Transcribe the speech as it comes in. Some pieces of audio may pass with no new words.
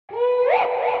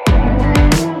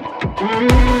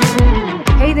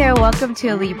Hey there, welcome to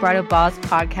Elite Bridal Boss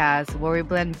Podcast, where we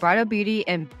blend bridal beauty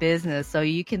and business so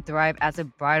you can thrive as a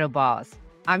bridal boss.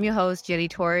 I'm your host, Jenny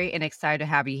Torrey, and excited to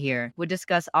have you here. We'll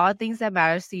discuss all things that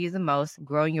matters to you the most,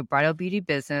 growing your bridal beauty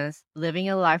business, living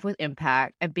a life with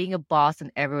impact, and being a boss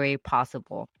in every way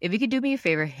possible. If you could do me a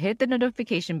favor, hit the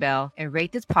notification bell and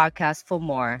rate this podcast for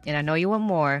more. And I know you want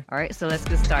more. All right, so let's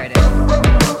get started.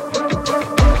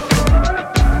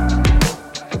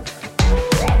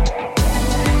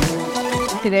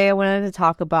 Today, I wanted to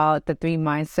talk about the 3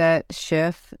 mindset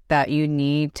shifts that you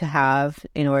need to have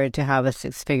in order to have a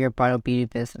 6-figure bridal beauty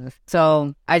business.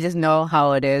 So I just know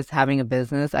how it is having a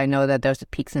business. I know that there's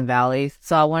peaks and valleys.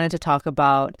 So I wanted to talk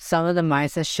about some of the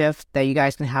mindset shifts that you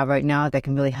guys can have right now that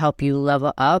can really help you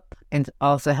level up and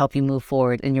also help you move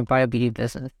forward in your bridal beauty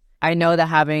business. I know that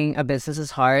having a business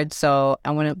is hard, so I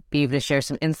want to be able to share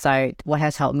some insight, what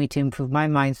has helped me to improve my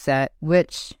mindset,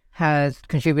 which has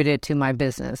contributed to my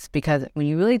business. Because when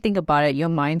you really think about it, your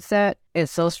mindset is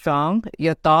so strong,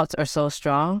 your thoughts are so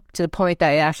strong to the point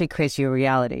that it actually creates your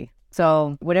reality.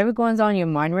 So whatever goes on in your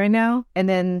mind right now, and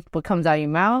then what comes out of your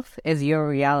mouth is your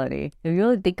reality. If you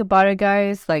really think about it,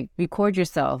 guys, like record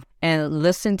yourself and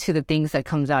listen to the things that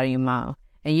comes out of your mouth.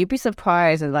 And you'd be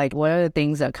surprised at like what are the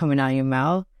things that are coming out of your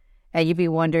mouth. And you'd be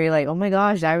wondering like, oh my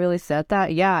gosh, I really said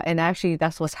that? Yeah, and actually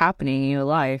that's what's happening in your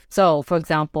life. So for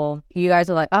example, you guys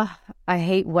are like, I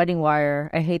hate wedding wire.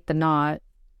 I hate the knot.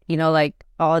 You know, like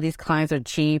all these clients are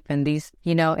cheap and these,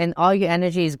 you know, and all your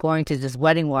energy is going to this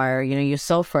wedding wire. You know, you're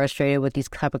so frustrated with these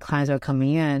type of clients that are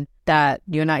coming in that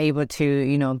you're not able to,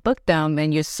 you know, book them,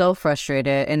 and you're so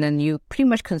frustrated. And then you pretty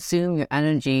much consume your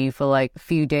energy for like a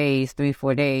few days,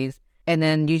 3-4 days. And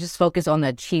then you just focus on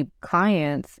the cheap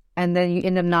clients. And then you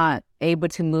end up not able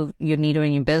to move your needle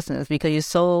in your business because you're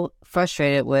so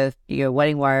frustrated with your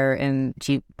wedding wire and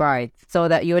cheap brides, so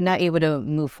that you're not able to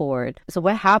move forward. So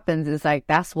what happens is like,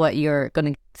 that's what you're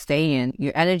going to stay in.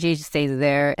 Your energy stays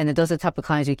there. And those are the type of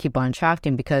clients you keep on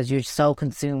attracting because you're so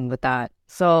consumed with that.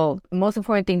 So the most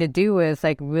important thing to do is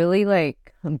like really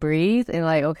like breathe and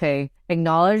like, okay,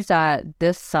 acknowledge that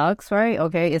this sucks, right?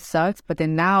 Okay, it sucks. But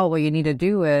then now what you need to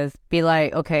do is be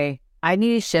like, okay, I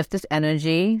need to shift this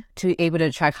energy to be able to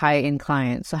attract high-end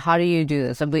clients. So how do you do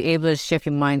this? I'll be able to shift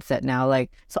your mindset now.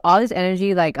 Like, so all this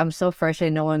energy, like I'm so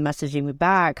frustrated, no one messaging me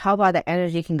back. How about that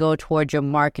energy can go towards your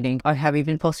marketing? Or have you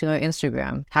been posting on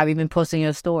Instagram? Have you been posting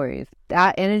your stories?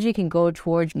 That energy can go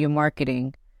towards your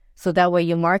marketing. So that way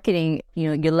your marketing, you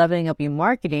know, you're leveling up your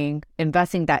marketing,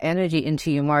 investing that energy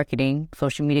into your marketing,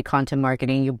 social media content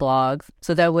marketing, your blogs.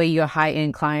 So that way your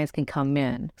high-end clients can come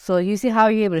in. So you see how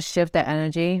you're able to shift that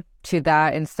energy to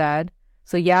that instead.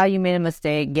 So yeah, you made a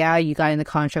mistake. Yeah, you got in the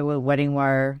contract with wedding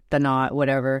wire, the knot,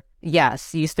 whatever.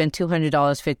 Yes, you spend $200,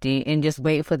 $50, and just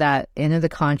wait for that end of the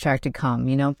contract to come,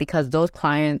 you know, because those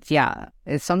clients, yeah,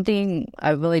 it's something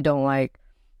I really don't like.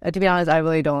 To be honest, I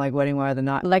really don't like wedding wire, the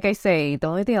knot. Like I say, the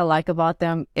only thing I like about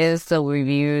them is the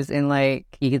reviews and like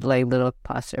you get like little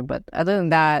plaster. But other than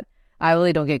that, I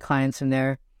really don't get clients from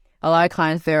there. A lot of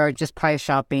clients there are just price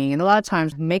shopping. And a lot of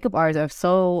times makeup artists are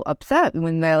so upset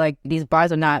when they're like, these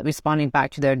brides are not responding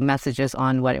back to their messages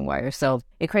on wedding wire. So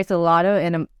it creates a lot of,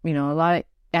 you know, a lot of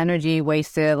energy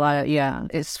wasted,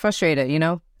 it's frustrated, you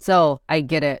know? So I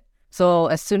get it. So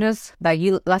as soon as that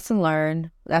you lesson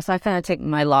learned, that's how I kind of take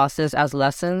my losses as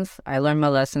lessons. I learn my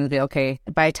lessons, be okay,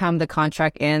 by the time the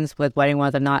contract ends with wedding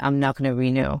wire or not, I'm not going to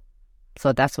renew.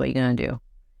 So that's what you're going to do. You're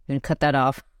going to cut that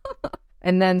off.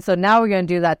 And then, so now we're going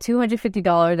to do that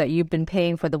 $250 that you've been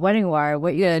paying for the wedding wire.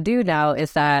 What you're going to do now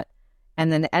is that,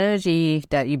 and then the energy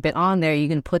that you've been on there, you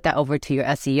can put that over to your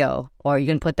SEO, or you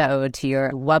can put that over to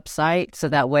your website. So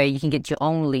that way you can get your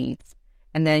own leads.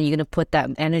 And then you're going to put that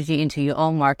energy into your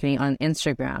own marketing on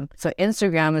Instagram. So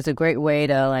Instagram is a great way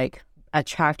to like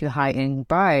attract your high-end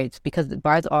brides because the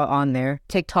brides are on there.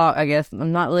 TikTok, I guess,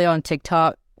 I'm not really on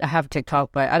TikTok. I have TikTok,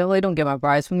 but I don't get my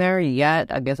brides from there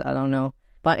yet. I guess, I don't know.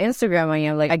 But Instagram,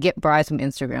 I get brides from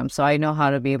Instagram. So I know how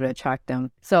to be able to attract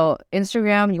them. So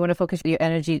Instagram, you want to focus your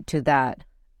energy to that.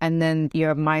 And then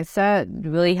your mindset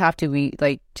really have to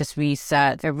just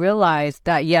reset and realize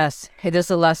that, yes, it is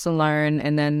a lesson learned.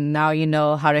 And then now you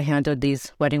know how to handle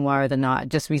these wedding wire or not.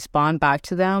 Just respond back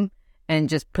to them and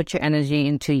just put your energy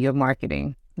into your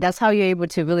marketing. That's how you're able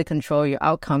to really control your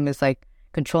outcome, is like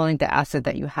controlling the asset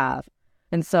that you have.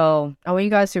 And so I want you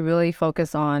guys to really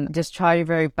focus on just try your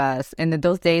very best. And if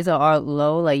those days are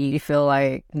low, like you feel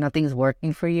like nothing's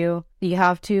working for you, you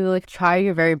have to like try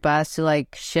your very best to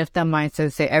like shift that mindset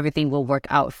and say everything will work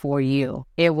out for you.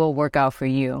 It will work out for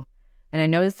you. And I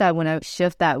noticed that when I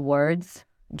shift that words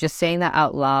just saying that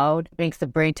out loud makes the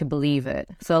brain to believe it.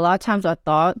 So a lot of times our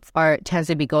thoughts tends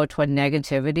to go toward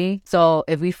negativity. So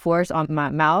if we force our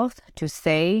mouth to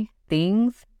say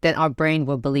things, then our brain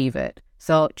will believe it.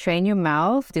 So train your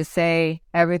mouth to say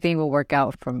everything will work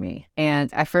out for me. And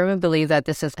I firmly believe that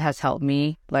this has helped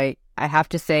me. Like, I have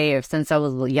to say, since I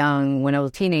was young, when I was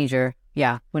a teenager,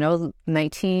 when I was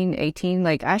 19, 18,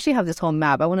 like, I actually have this whole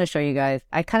map. I want to show you guys.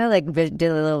 I kind of like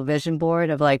did a little vision board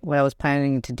of like what I was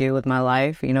planning to do with my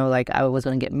life. You know, like I was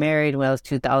going to get married when I was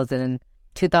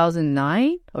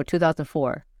 2009 or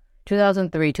 2004,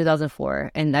 2003,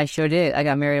 2004. And I sure did. I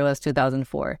got married when I was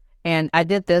 2004. And I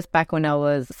did this back when I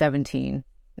was 17.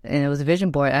 And it was a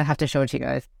vision board. I have to show it to you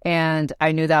guys. And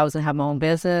I knew that I was going to have my own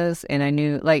business. And I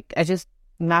knew, like, I just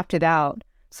mapped it out.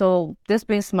 So this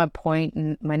brings to my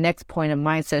point, my next point of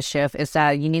mindset shift is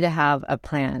that you need to have a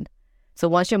plan. So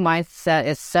once your mindset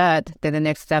is set, then the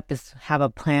next step is have a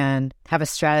plan, have a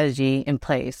strategy in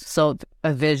place. So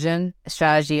a vision, a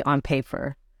strategy on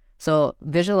paper. So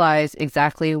visualize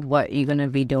exactly what you're going to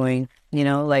be doing. You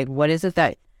know, like what is it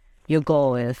that your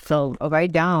goal is? So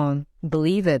write down,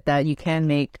 believe it that you can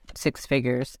make 6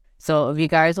 figures. So if you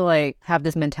guys will like have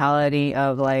this mentality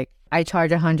of like, I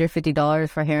charge $150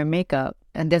 for hair and makeup,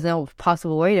 and there's no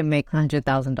possible way to make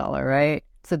 $100,000, right?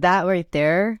 So that right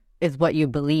there is what you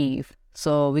believe.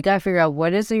 So we got to figure out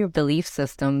what is your belief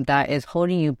system that is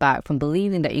holding you back from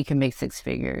believing that you can make 6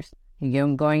 figures. You get what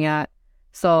I'm going at?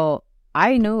 So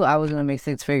I knew I was going to make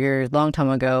 6 figures a long time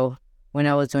ago when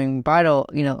I was doing bridal,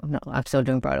 no, I'm still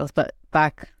doing bridals, but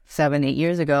back 7-8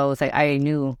 years ago, it was like I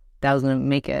knew that I was going to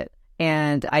make it.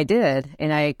 And I did,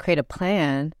 and I created a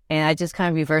plan, and I just kind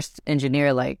of reverse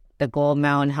engineer like the goal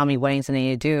amount and how many weddings I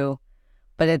need to do.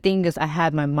 But the thing is, I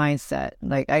had my mindset.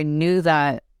 Like I knew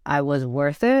that I was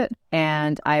worth it,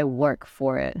 and I work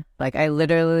for it. Like I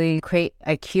literally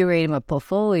I curated my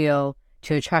portfolio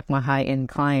to attract my high-end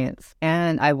clients,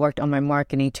 and I worked on my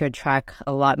marketing to attract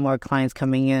a lot more clients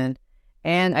coming in.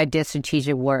 And I did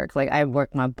strategic work. Like I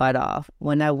worked my butt off.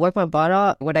 When I worked my butt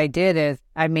off, what I did is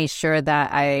I made sure that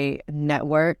I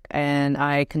network and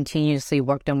I continuously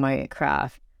worked on my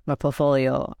craft, my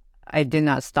portfolio. I did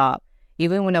not stop.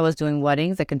 Even when I was doing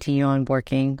weddings, I continued on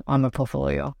working on my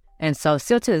portfolio. And so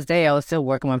still to this day, I was still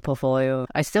working on my portfolio.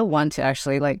 I still want to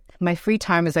actually, like, my free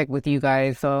time is like with you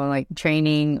guys. So like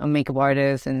training a makeup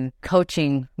artist and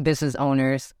coaching business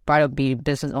owners, bridal beauty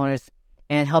business owners,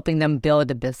 and helping them build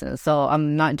a business. So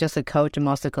I'm not just a coach, I'm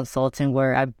also a consultant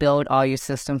where I build all your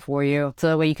system for you. So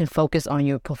that way you can focus on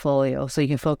your portfolio. So you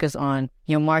can focus on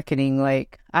your marketing.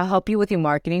 Like I'll help you with your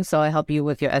marketing. So I help you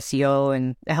with your SEO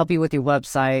and I help you with your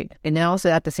website. And then also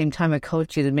at the same time, I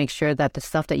coach you to make sure that the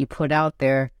stuff that you put out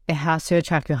there, it has to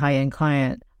attract your high-end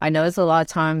client. I notice a lot of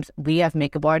times we as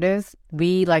makeup artists,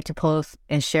 we like to post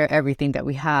and share everything that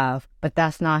we have, but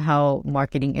that's not how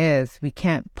marketing is. We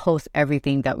can't post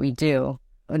everything that we do.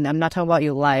 And I'm not talking about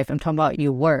your life, I'm talking about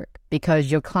your work,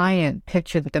 because your client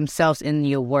pictures themselves in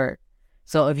your work.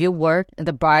 So if your work,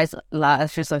 the bride's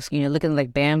lashes are, looking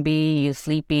like Bambi, you're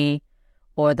sleepy,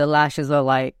 or the lashes are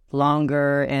like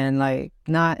longer and like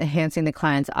not enhancing the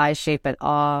client's eye shape at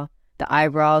all. The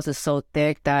eyebrows is so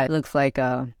thick that it looks like,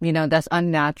 that's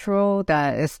unnatural,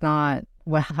 that it's not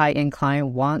what high-end client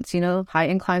wants,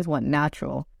 High-end clients want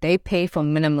natural. They pay for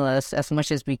minimalist as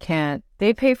much as we can.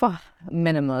 They pay for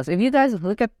minimalist. If you guys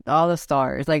look at all the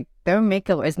stars, like their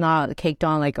makeup is not caked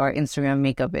on like our Instagram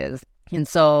makeup is. And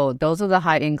so those are the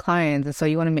high-end clients. And so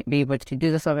you want to be able to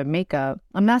do this sort of makeup.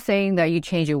 I'm not saying that you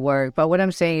change your work, but what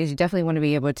I'm saying is you definitely want to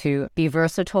be able to be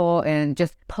versatile and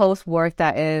just post work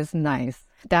that is nice,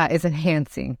 that is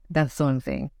enhancing. That's what I'm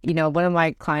saying. One of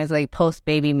my clients like post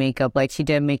baby makeup, like she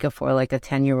did makeup for like a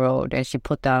 10-year-old and she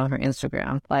put that on her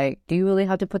Instagram. Like, do you really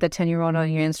have to put the 10-year-old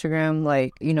on your Instagram?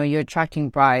 Like, you're attracting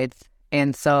brides.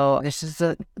 And so it's just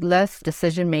a less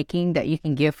decision making that you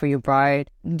can give for your bride.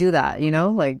 Do that,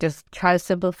 like just try to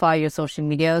simplify your social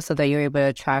media so that you're able to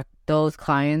attract those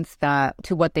clients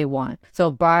to what they want.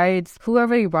 So brides,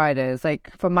 whoever your bride is,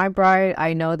 like for my bride,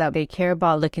 I know that they care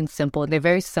about looking simple. They're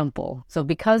very simple. So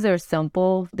because they're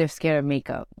simple, they're scared of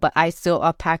makeup. But I still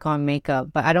pack on makeup,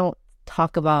 but I don't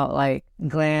talk about like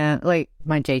glam, like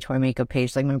my J-Toy makeup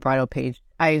page, like my bridal page.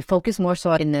 I focus more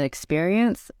so in the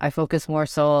experience. I focus more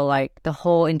so like the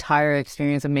whole entire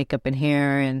experience of makeup and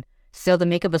hair, and still the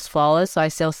makeup is flawless. So I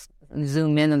still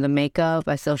zoom in on the makeup.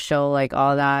 I still show like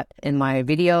all that in my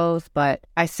videos, but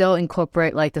I still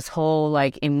incorporate like this whole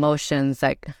like emotions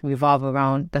that revolve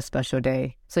around the special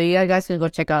day. So you guys can go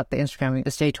check out the Instagram,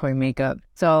 the J-Toy makeup.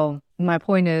 So my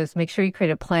point is make sure you create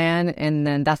a plan, and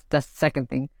then that's the second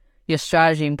thing. your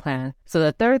strategy and plan. So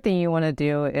the third thing you want to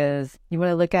do is you want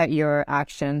to look at your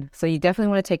action. So you definitely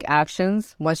want to take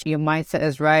actions. Once your mindset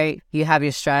is right, you have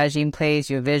your strategy in place,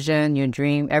 your vision, your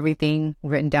dream, everything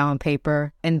written down on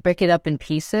paper, and break it up in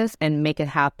pieces and make it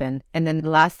happen. And then the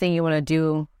last thing you want to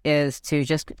do is to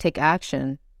just take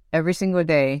action. Every single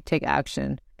day, take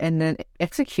action and then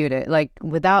execute it. Like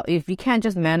if you can't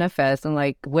just manifest and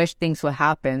like wish things will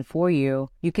happen for you,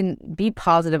 you can be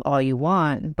positive all you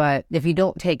want. But if you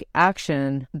don't take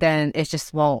action, then it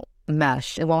just won't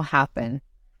mesh. It won't happen.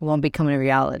 It won't become a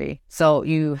reality. So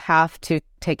you have to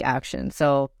take action.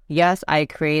 So yes, I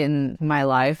create in my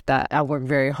life that I work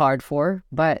very hard for,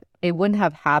 but it wouldn't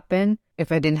have happened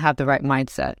if I didn't have the right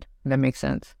mindset. That makes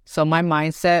sense. So my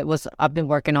mindset was, I've been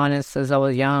working on it since I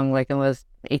was young. Like I was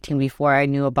 18 before I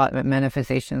knew about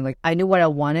manifestation. Like I knew what I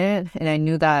wanted, and I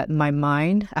knew that my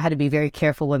mind, I had to be very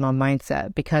careful with my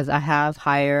mindset because I have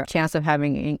higher chance of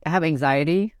I have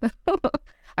anxiety.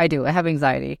 I have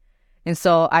anxiety. And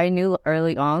so I knew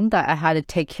early on that I had to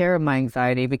take care of my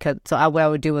anxiety what I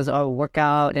would do was I would work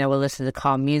out and I would listen to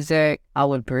calm music. I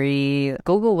would breathe.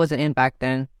 Google wasn't in back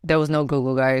then. There was no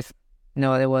Google, guys.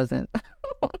 No, there wasn't.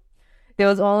 There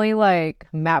was only like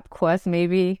MapQuest,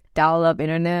 maybe, dial-up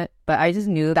internet. But I just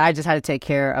knew that I just had to take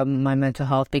care of my mental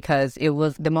health because it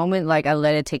was the moment like I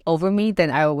let it take over me,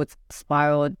 then I would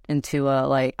spiral into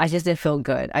I just didn't feel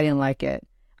good. I didn't like it.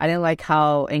 I didn't like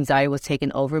how anxiety was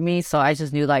taking over me. So I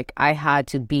just knew like I had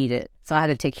to beat it. So I had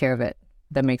to take care of it.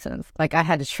 That makes sense. Like I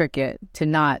had to trick it to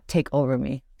not take over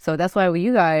me. So that's why with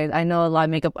you guys, I know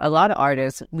a lot of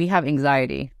artists, we have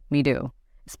anxiety. We do.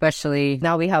 Especially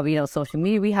now we have, social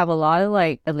media. We have a lot of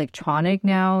like electronic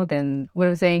now. Then what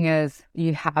I'm saying is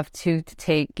you have to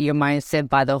take your mindset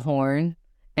by the horn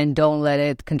and don't let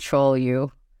it control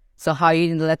you. So how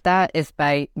you let that is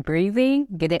by breathing,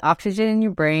 getting oxygen in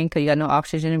your brain because you got no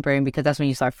oxygen in your brain because that's when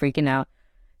you start freaking out.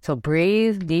 So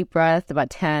breathe, deep breath,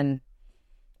 about 10.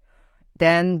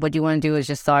 Then what you want to do is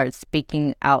just start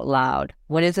speaking out loud.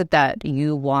 What is it that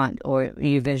you want or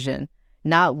you vision?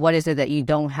 Not what is it that you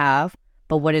don't have,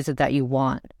 but what is it that you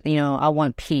want? I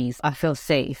want peace. I feel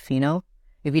safe,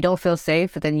 If you don't feel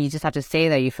safe, then you just have to say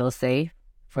that you feel safe,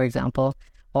 for example,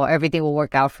 or everything will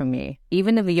work out for me.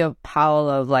 Even if you're a pile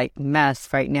of like mess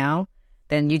right now,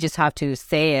 then you just have to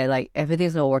say it like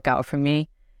everything's going to work out for me.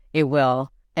 It will.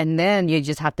 And then you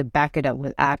just have to back it up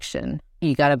with action.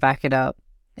 You got to back it up.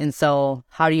 And so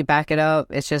how do you back it up?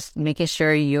 It's just making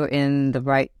sure you're in the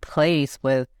right place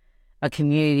with a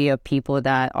community of people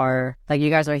that are like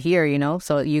you guys are here,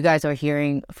 so you guys are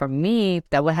hearing from me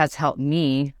that what has helped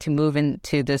me to move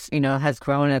into this, has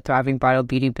grown a thriving bridal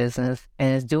beauty business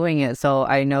and is doing it. So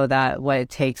I know that what it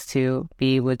takes to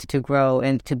be able to grow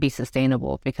and to be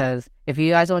sustainable, because if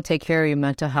you guys don't take care of your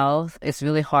mental health, it's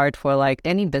really hard for like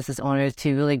any business owners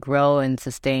to really grow and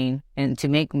sustain and to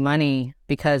make money,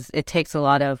 because it takes a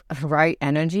lot of right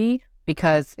energy.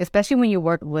 Because especially when you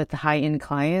work with high-end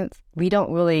clients, we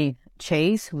don't really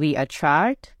chase, we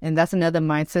attract. And that's another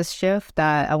mindset shift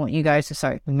that I want you guys to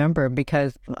start remember,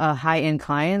 because high-end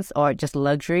clients are just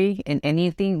luxury, and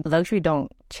anything luxury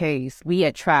don't chase, we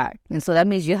attract. And so that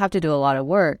means you have to do a lot of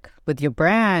work with your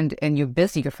brand and your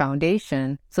business, your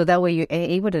foundation, so that way you're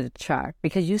able to attract,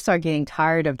 because you start getting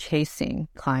tired of chasing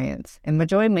clients. And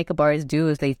majority of makeup artists do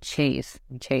is they chase.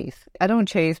 I don't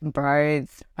chase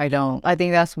brides. I don't. I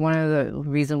think that's one of the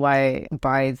reasons why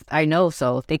brides, I know,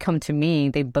 so they come to me,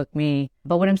 they book me.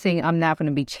 But what I'm saying, I'm not going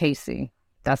to be chasing.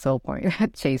 That's the whole point.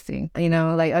 Chasing. I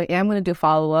am going to do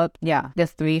follow-up. Yeah,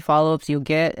 there's 3 follow-ups you'll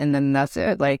get, and then that's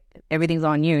it. Like, everything's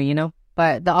on you,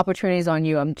 But the opportunity is on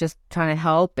you. I'm just trying to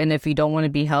help. And if you don't want to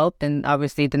be helped, then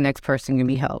obviously the next person can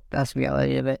be helped. That's the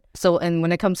reality of it. So, and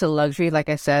when it comes to luxury, like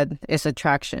I said, it's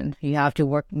attraction. You have to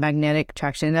work magnetic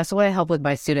attraction. And that's what I help with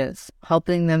my students,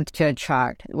 helping them to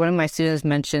attract. One of my students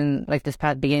mentioned, like this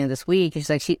past beginning of this week, she's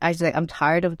like, I'm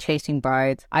tired of chasing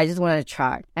brides. I just want to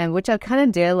attract. And which I kind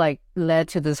of did, like, led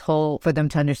to this whole, for them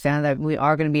to understand that we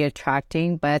are going to be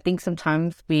attracting. But I think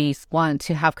sometimes we want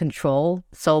to have control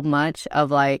so much of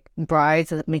like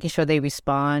brides, making sure they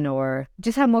respond or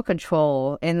just have more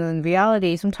control. And in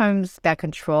reality, sometimes that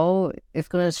control is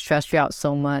going to stress you out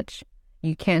so much.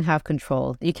 You can't have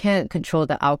control. You can't control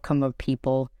the outcome of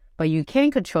people, but you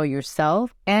can control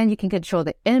yourself, and you can control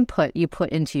the input you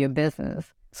put into your business.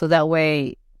 So that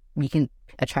way you can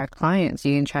attract clients,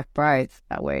 you can attract brides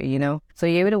that way, So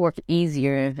you're able to work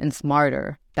easier and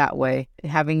smarter that way.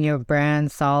 Having your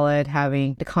brand solid,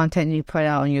 having the content you put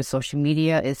out on your social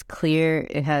media is clear,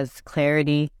 it has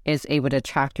clarity, it's able to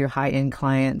attract your high-end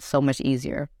clients so much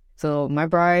easier. So my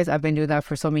brides, I've been doing that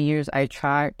for so many years. I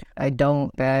attract, I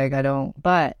don't beg,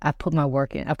 but I put my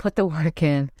work in. I put the work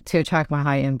in to attract my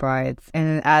high-end brides.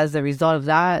 And as a result of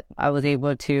that, I was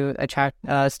able to attract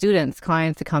students,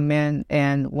 clients to come in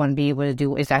and want to be able to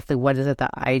do exactly what is it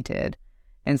that I did.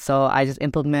 And so I just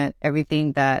implement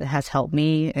everything that has helped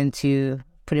me into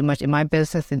pretty much in my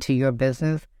business, into your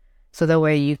business. So that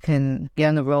way you can get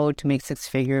on the road to make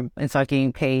six-figure and start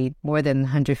getting paid more than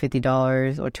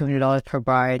 $150 or $200 per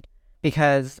bride,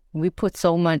 because we put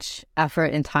so much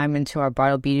effort and time into our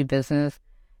bridal beauty business.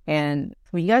 And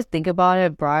when you guys think about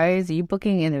it, brides, you're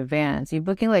booking in advance. You're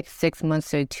booking like 6 months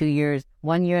to 2 years,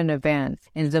 1 year in advance.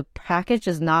 And the package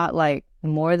is not like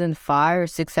more than $500 or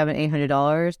 $600, $700,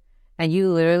 $800. And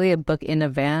you literally book in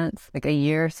advance, like a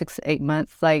year, 6 to 8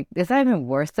 months. Like, is that even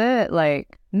worth it?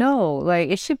 Like, no,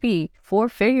 like it should be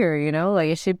 4-figure, you know, like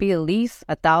it should be at least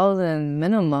 1,000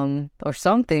 minimum or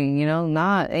something, you know,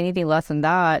 not anything less than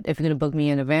that. If you're going to book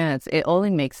me in advance, it only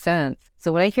makes sense.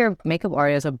 So when I hear makeup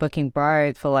artists are booking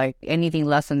brides for like anything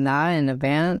less than that in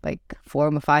advance, like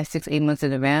 4, 5, 6, 8 months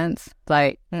in advance,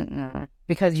 like,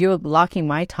 because you're blocking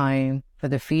my time for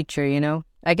the future, you know?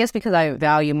 I guess because I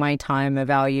value my time, I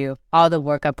value all the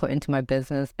work I put into my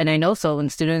business. And I know so when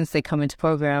students, they come into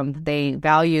program, they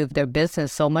value their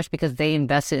business so much because they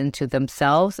invested into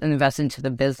themselves and invest into the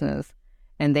business.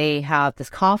 And they have this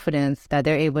confidence that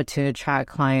they're able to attract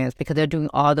clients because they're doing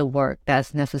all the work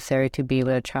that's necessary to be able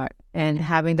to attract, and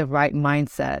having the right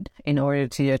mindset in order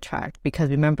to attract.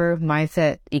 Because remember,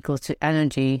 mindset equals to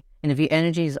energy. And if your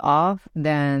energy is off,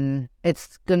 then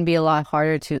it's going to be a lot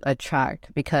harder to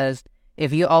attract, because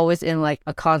if you're always in like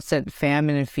a constant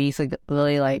famine and feast, like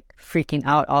really like freaking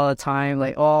out all the time,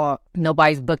 like, oh,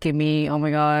 nobody's booking me, oh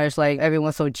my gosh, like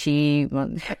everyone's so cheap,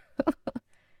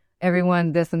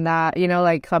 everyone this and that, you know,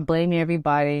 like I'm blaming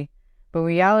everybody. But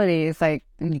reality is like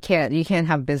you can't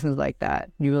have business like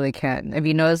that. You really can't. If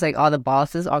you notice, like all the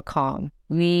bosses are calm.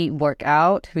 We work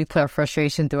out, we put our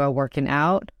frustration through our working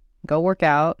out. Go work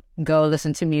out, go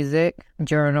listen to music,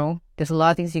 journal. There's a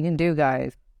lot of things you can do,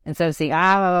 guys. Instead of saying,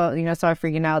 start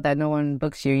freaking out that no one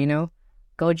books you, you know,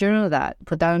 go journal that,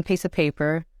 put that on a piece of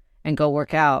paper and go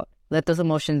work out. Let those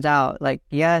emotions out. Like,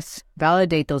 yes,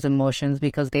 validate those emotions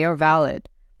because they are valid,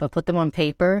 but put them on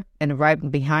paper and right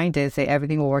behind it, say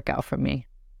everything will work out for me.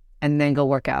 And then go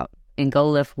work out and go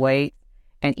lift weight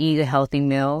and eat a healthy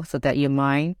meal so that your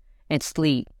mind and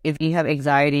sleep. If you have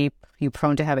anxiety, you're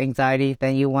prone to have anxiety,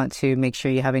 then you want to make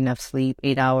sure you have enough sleep,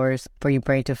 8 hours for your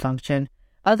brain to function.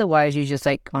 Otherwise, you're just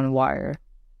like on wire.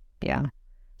 Yeah.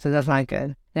 So that's not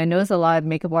good. And I notice a lot of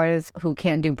makeup artists who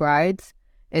can't do brides.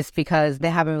 It's because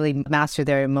they haven't really mastered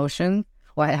their emotions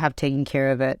or have taken care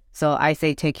of it. So I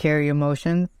say take care of your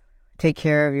emotions. Take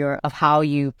care of how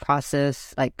you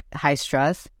process like high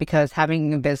stress, because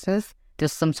having a business,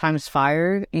 there's sometimes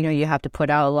fire, you know, you have to put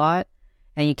out a lot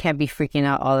and you can't be freaking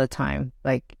out all the time.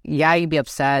 Like, yeah, you'd be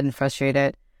upset and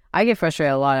frustrated. I get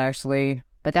frustrated a lot actually.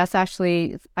 But that's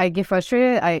actually, I get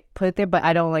frustrated, I put it there, but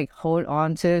I don't like hold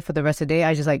on to it for the rest of the day.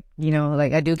 I just like, you know,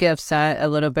 like I do get upset a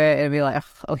little bit and be like,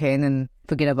 okay, and then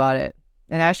forget about it.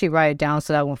 And I actually write it down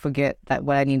so that I won't forget that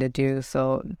what I need to do.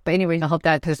 So, but anyway, I hope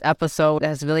that this episode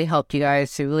has really helped you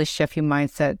guys to really shift your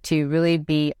mindset, to really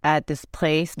be at this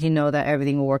place, you know, that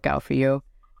everything will work out for you.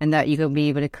 And that you can be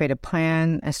able to create a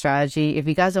plan, a strategy. If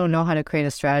you guys don't know how to create a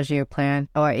strategy or plan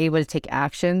or are able to take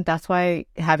action, that's why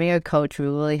having a coach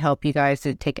will really help you guys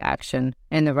to take action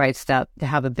and the right step to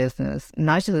have a business.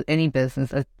 Not just any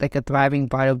business, like a thriving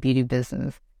bridal beauty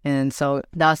business. And so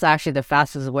that's actually the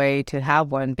fastest way to have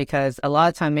one, because a lot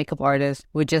of time makeup artists,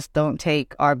 we just don't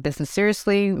take our business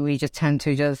seriously. We just tend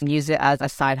to just use it as a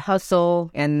side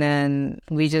hustle, and then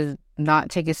we just not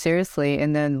take it seriously,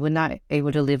 and then we're not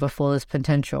able to live our fullest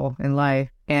potential in life.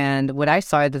 And when I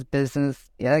started this business,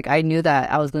 like I knew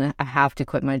that I have to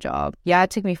quit my job. Yeah,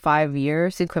 it took me 5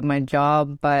 years to quit my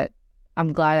job, but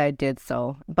I'm glad I did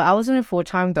so. But I wasn't full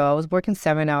time though. I was working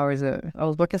 7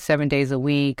 days a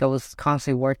week. I was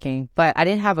constantly working, but I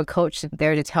didn't have a coach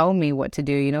there to tell me what to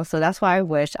do, you know? So that's why I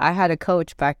wish I had a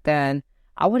coach back then.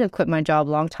 I would have quit my job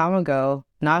a long time ago,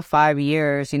 not 5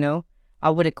 years, you know? I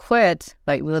would have quit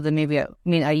like within maybe a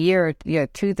year,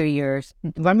 2-3 years,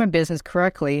 run my business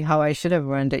correctly, how I should have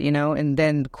run it, you know, and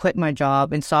then quit my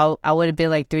job. And so I would have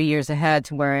been like 3 years ahead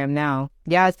to where I am now.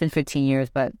 Yeah, it's been 15 years,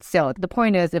 but still, the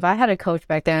point is, if I had a coach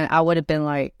back then, I would have been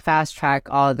like fast track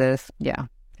all of this,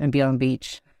 and be on the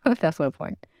beach. That's my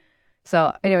point.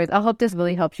 So anyways, I hope this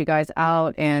really helps you guys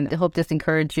out, and I hope this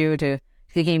encouraged you to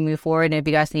move forward. And if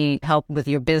you guys need help with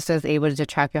your business, able to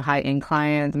attract your high-end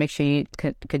clients, make sure you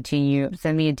continue.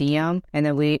 Send me a DM, and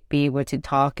then we'll be able to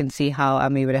talk and see how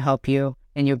I'm able to help you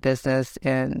in your business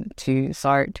and to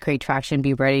start to create traction,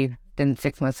 be ready in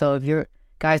 6 months. So if you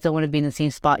guys don't want to be in the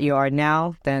same spot you are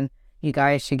now, then you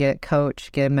guys should get a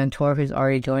coach, get a mentor who's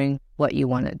already doing what you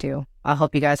want to do. I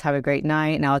hope you guys have a great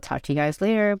night, and I'll talk to you guys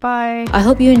later. Bye. I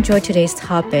hope you enjoyed today's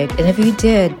topic, and if you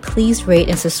did, please rate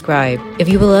and subscribe. If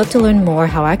you would love to learn more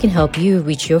how I can help you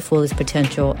reach your fullest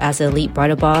potential as an elite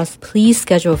bridal boss, please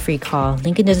schedule a free call,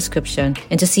 link in the description,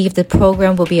 and to see if the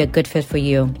program will be a good fit for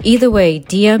you. Either way,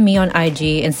 DM me on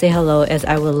IG and say hello, as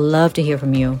I would love to hear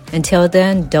from you. Until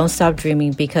then, don't stop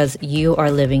dreaming, because you are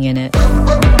living in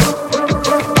it.